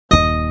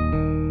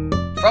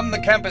From the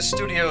campus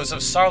studios of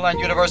Saarland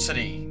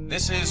University,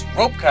 this is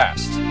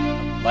RoPeCast,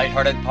 a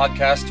lighthearted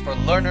podcast for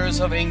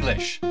learners of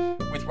English,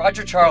 with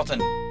Roger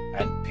Charlton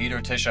and Peter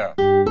Tischer.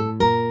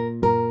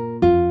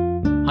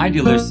 Hi,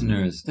 dear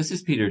listeners. This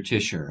is Peter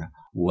Tischer.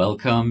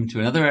 Welcome to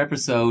another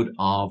episode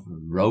of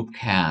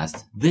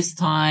RoPeCast. This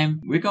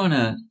time, we're going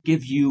to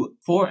give you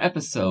 4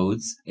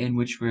 episodes in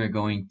which we're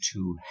going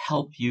to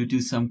help you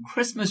do some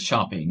Christmas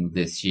shopping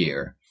this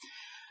year.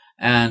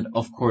 And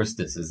of course,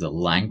 this is a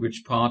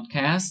language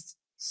podcast,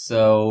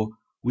 so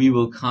we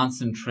will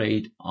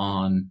concentrate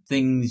on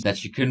things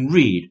that you can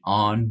read,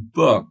 on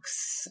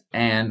books,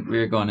 and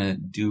we're going to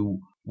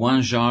do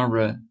one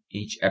genre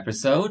each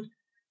episode.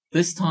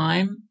 This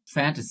time,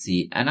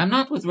 fantasy. And I'm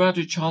not with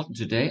Roger Charlton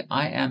today.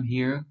 I am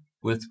here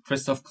with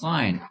Christoph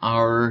Klein,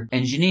 our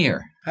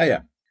engineer.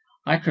 Hiya.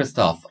 Hi,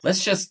 Christoph.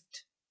 Let's just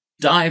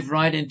dive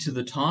right into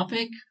the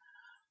topic.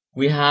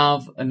 We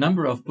have a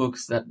number of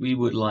books that we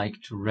would like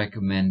to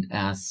recommend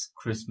as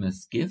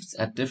Christmas gifts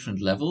at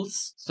different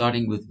levels,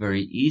 starting with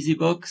very easy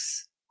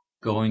books,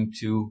 going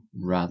to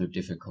rather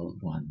difficult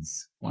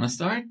ones. Want to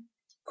start?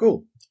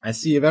 Cool. I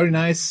see a very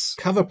nice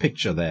cover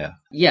picture there.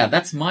 Yeah,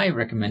 that's my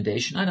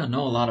recommendation. I don't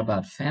know a lot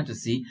about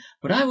fantasy,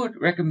 but I would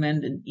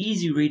recommend an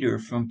easy reader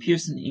from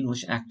Pearson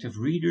English Active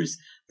Readers,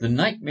 The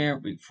Nightmare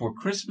Before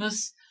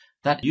Christmas.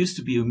 That used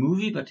to be a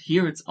movie, but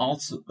here it's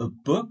also a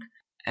book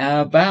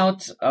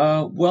about,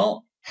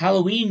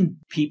 Halloween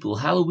people,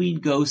 Halloween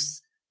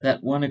ghosts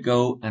that want to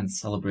go and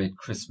celebrate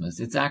Christmas.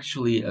 It's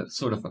actually a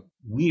sort of a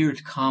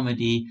weird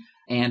comedy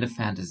and a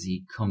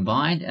fantasy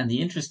combined. And the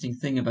interesting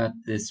thing about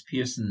this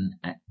Pearson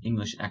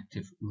English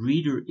Active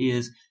Reader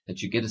is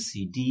that you get a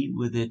CD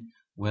with it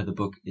where the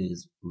book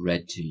is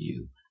read to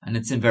you. And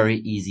it's in very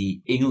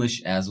easy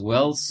English as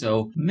well.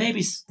 So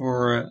maybe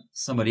for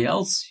somebody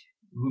else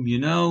whom you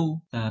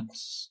know that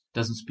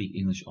doesn't speak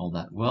English all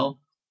that well,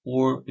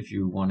 or if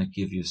you want to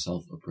give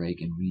yourself a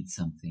break and read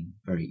something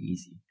very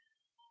easy.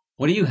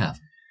 What do you have?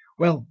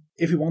 Well,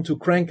 if you want to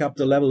crank up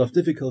the level of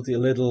difficulty a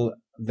little,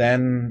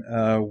 then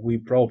we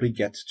probably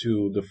get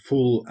to the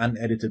full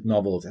unedited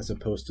novels as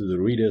opposed to the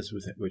readers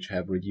which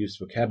have reduced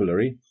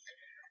vocabulary.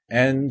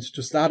 And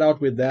to start out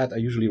with that, I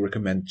usually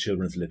recommend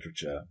children's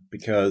literature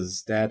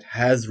because that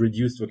has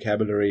reduced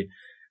vocabulary.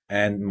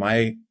 And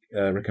my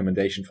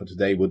recommendation for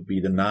today would be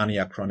the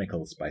Narnia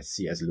Chronicles by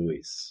C.S.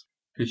 Lewis.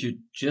 Could you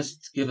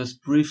just give us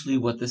briefly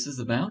what this is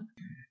about?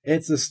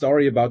 It's a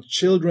story about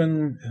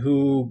children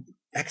who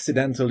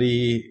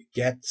accidentally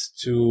get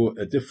to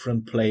a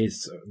different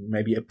place,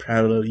 maybe a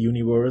parallel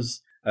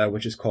universe,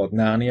 which is called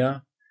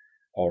Narnia,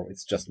 or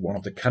it's just one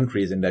of the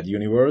countries in that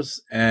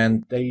universe,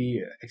 and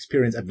they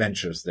experience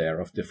adventures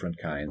there of different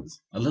kinds.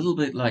 A little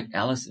bit like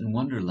Alice in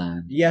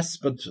Wonderland. Yes,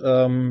 but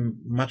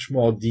much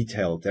more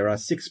detailed. There are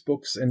 6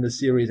 books in the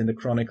series, in the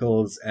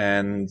Chronicles,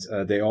 and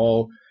they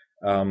all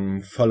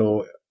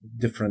follow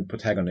different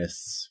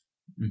protagonists.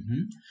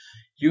 Mm-hmm.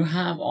 You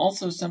have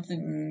also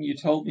something you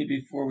told me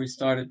before we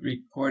started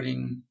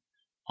recording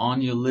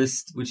on your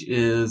list, which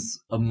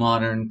is a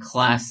modern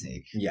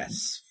classic.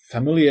 Yes,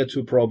 familiar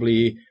to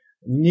probably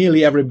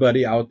nearly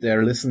everybody out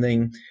there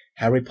listening,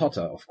 Harry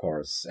Potter, of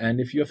course. And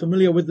if you're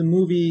familiar with the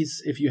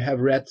movies, if you have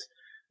read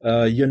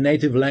your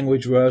native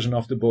language version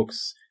of the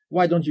books,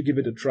 why don't you give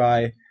it a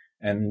try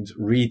and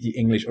read the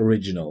English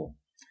original?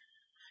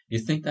 You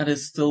think that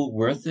is still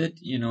worth it?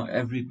 You know,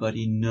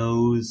 everybody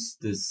knows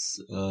this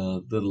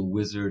little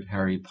wizard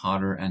Harry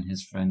Potter and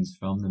his friends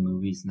from the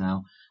movies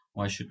now.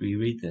 Why should we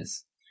read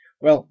this?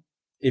 Well,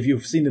 if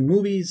you've seen the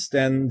movies,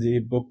 then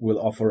the book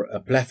will offer a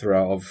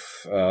plethora of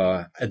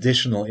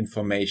additional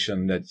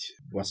information that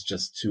was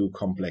just too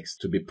complex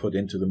to be put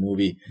into the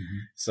movie. Mm-hmm.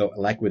 So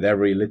like with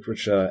every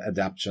literature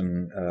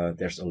adaptation,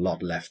 there's a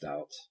lot left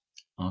out.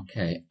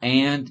 Okay,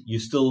 and you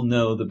still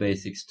know the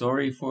basic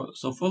story.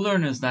 So for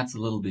learners, that's a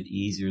little bit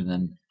easier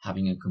than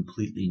having a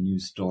completely new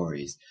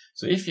stories.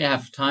 So if you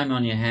have time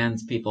on your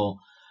hands, people,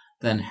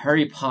 then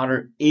Harry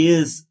Potter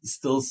is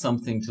still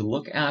something to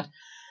look at.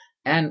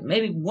 And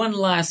maybe one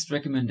last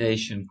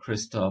recommendation,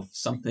 Christoph,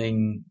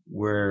 something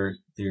where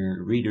their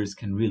readers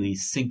can really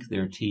sink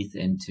their teeth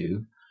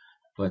into,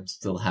 but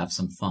still have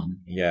some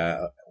fun.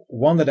 Yeah.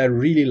 One that I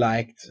really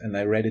liked, and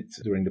I read it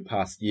during the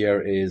past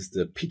year, is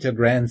the Peter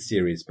Grant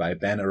series by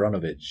Ben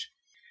Aronovich,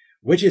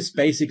 which is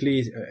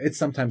basically, it's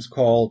sometimes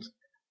called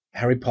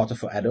Harry Potter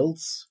for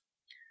adults,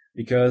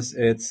 because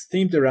it's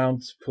themed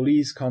around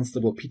police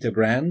constable Peter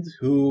Grant,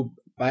 who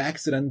by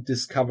accident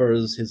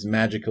discovers his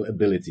magical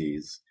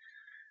abilities.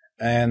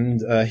 And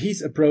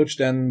he's approached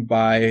then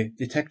by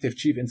Detective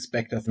Chief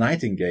Inspector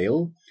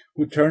Nightingale,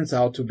 who turns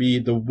out to be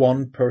the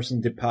one-person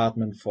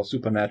department for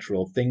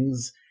supernatural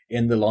things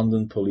in the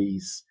London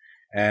police,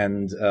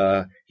 and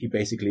he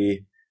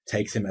basically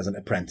takes him as an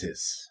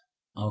apprentice.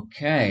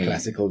 Okay.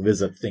 Classical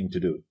wizard thing to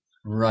do.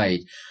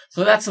 Right.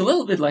 So that's a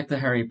little bit like the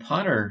Harry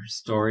Potter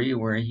story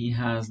where he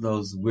has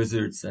those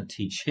wizards that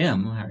teach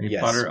him. Harry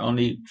Potter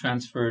only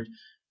transferred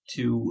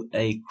to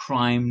a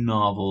crime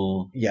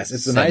novel. Yes,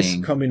 it's setting. A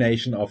nice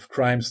combination of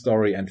crime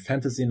story and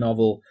fantasy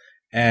novel.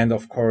 And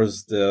of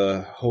course,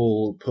 the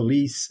whole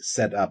police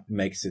setup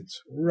makes it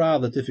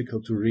rather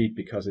difficult to read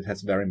because it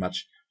has very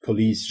much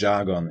police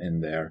jargon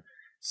in there.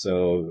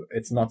 So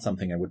it's not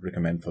something I would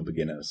recommend for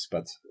beginners,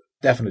 but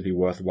definitely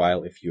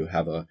worthwhile if you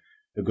have a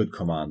good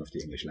command of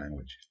the English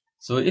language.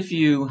 So if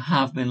you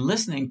have been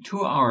listening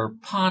to our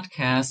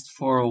podcast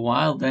for a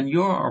while, then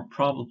you are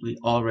probably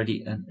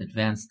already an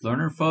advanced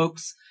learner,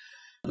 folks.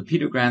 The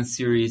Peter Grant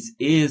series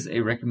is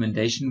a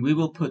recommendation. We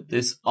will put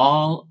this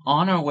all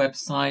on our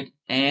website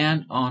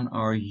and on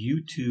our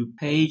YouTube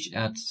page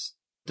at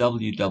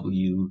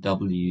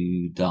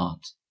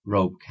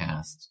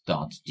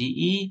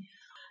www.ropecast.de.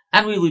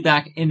 And we'll be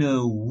back in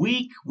a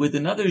week with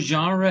another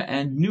genre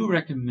and new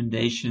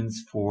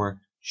recommendations for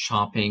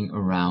shopping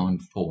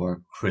around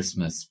for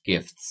Christmas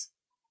gifts.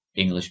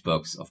 English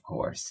books, of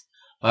course.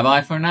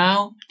 Bye-bye for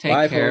now.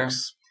 Take care,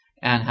 folks.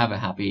 And have a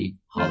happy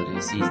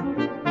holiday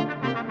season.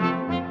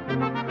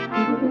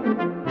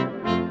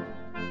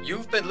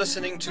 You've been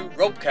listening to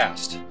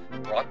RoPeCast,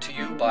 brought to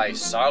you by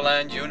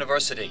Saarland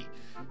University,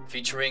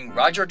 featuring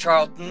Roger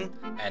Charlton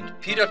and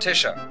Peter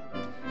Tischer.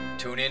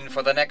 Tune in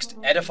for the next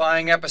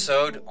edifying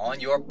episode on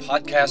your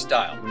podcast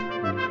dial.